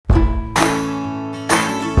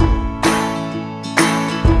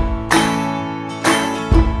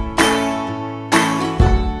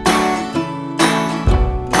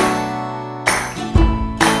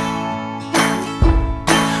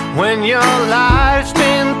life's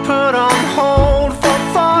been put on hold for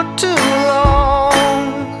far too long.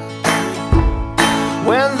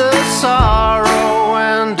 When the sorrow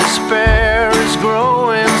and despair is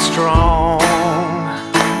growing strong,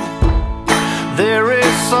 there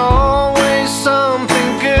is always something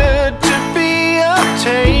good to be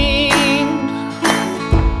obtained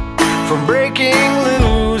from breaking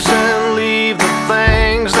loose and leave the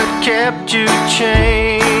things that kept you chained.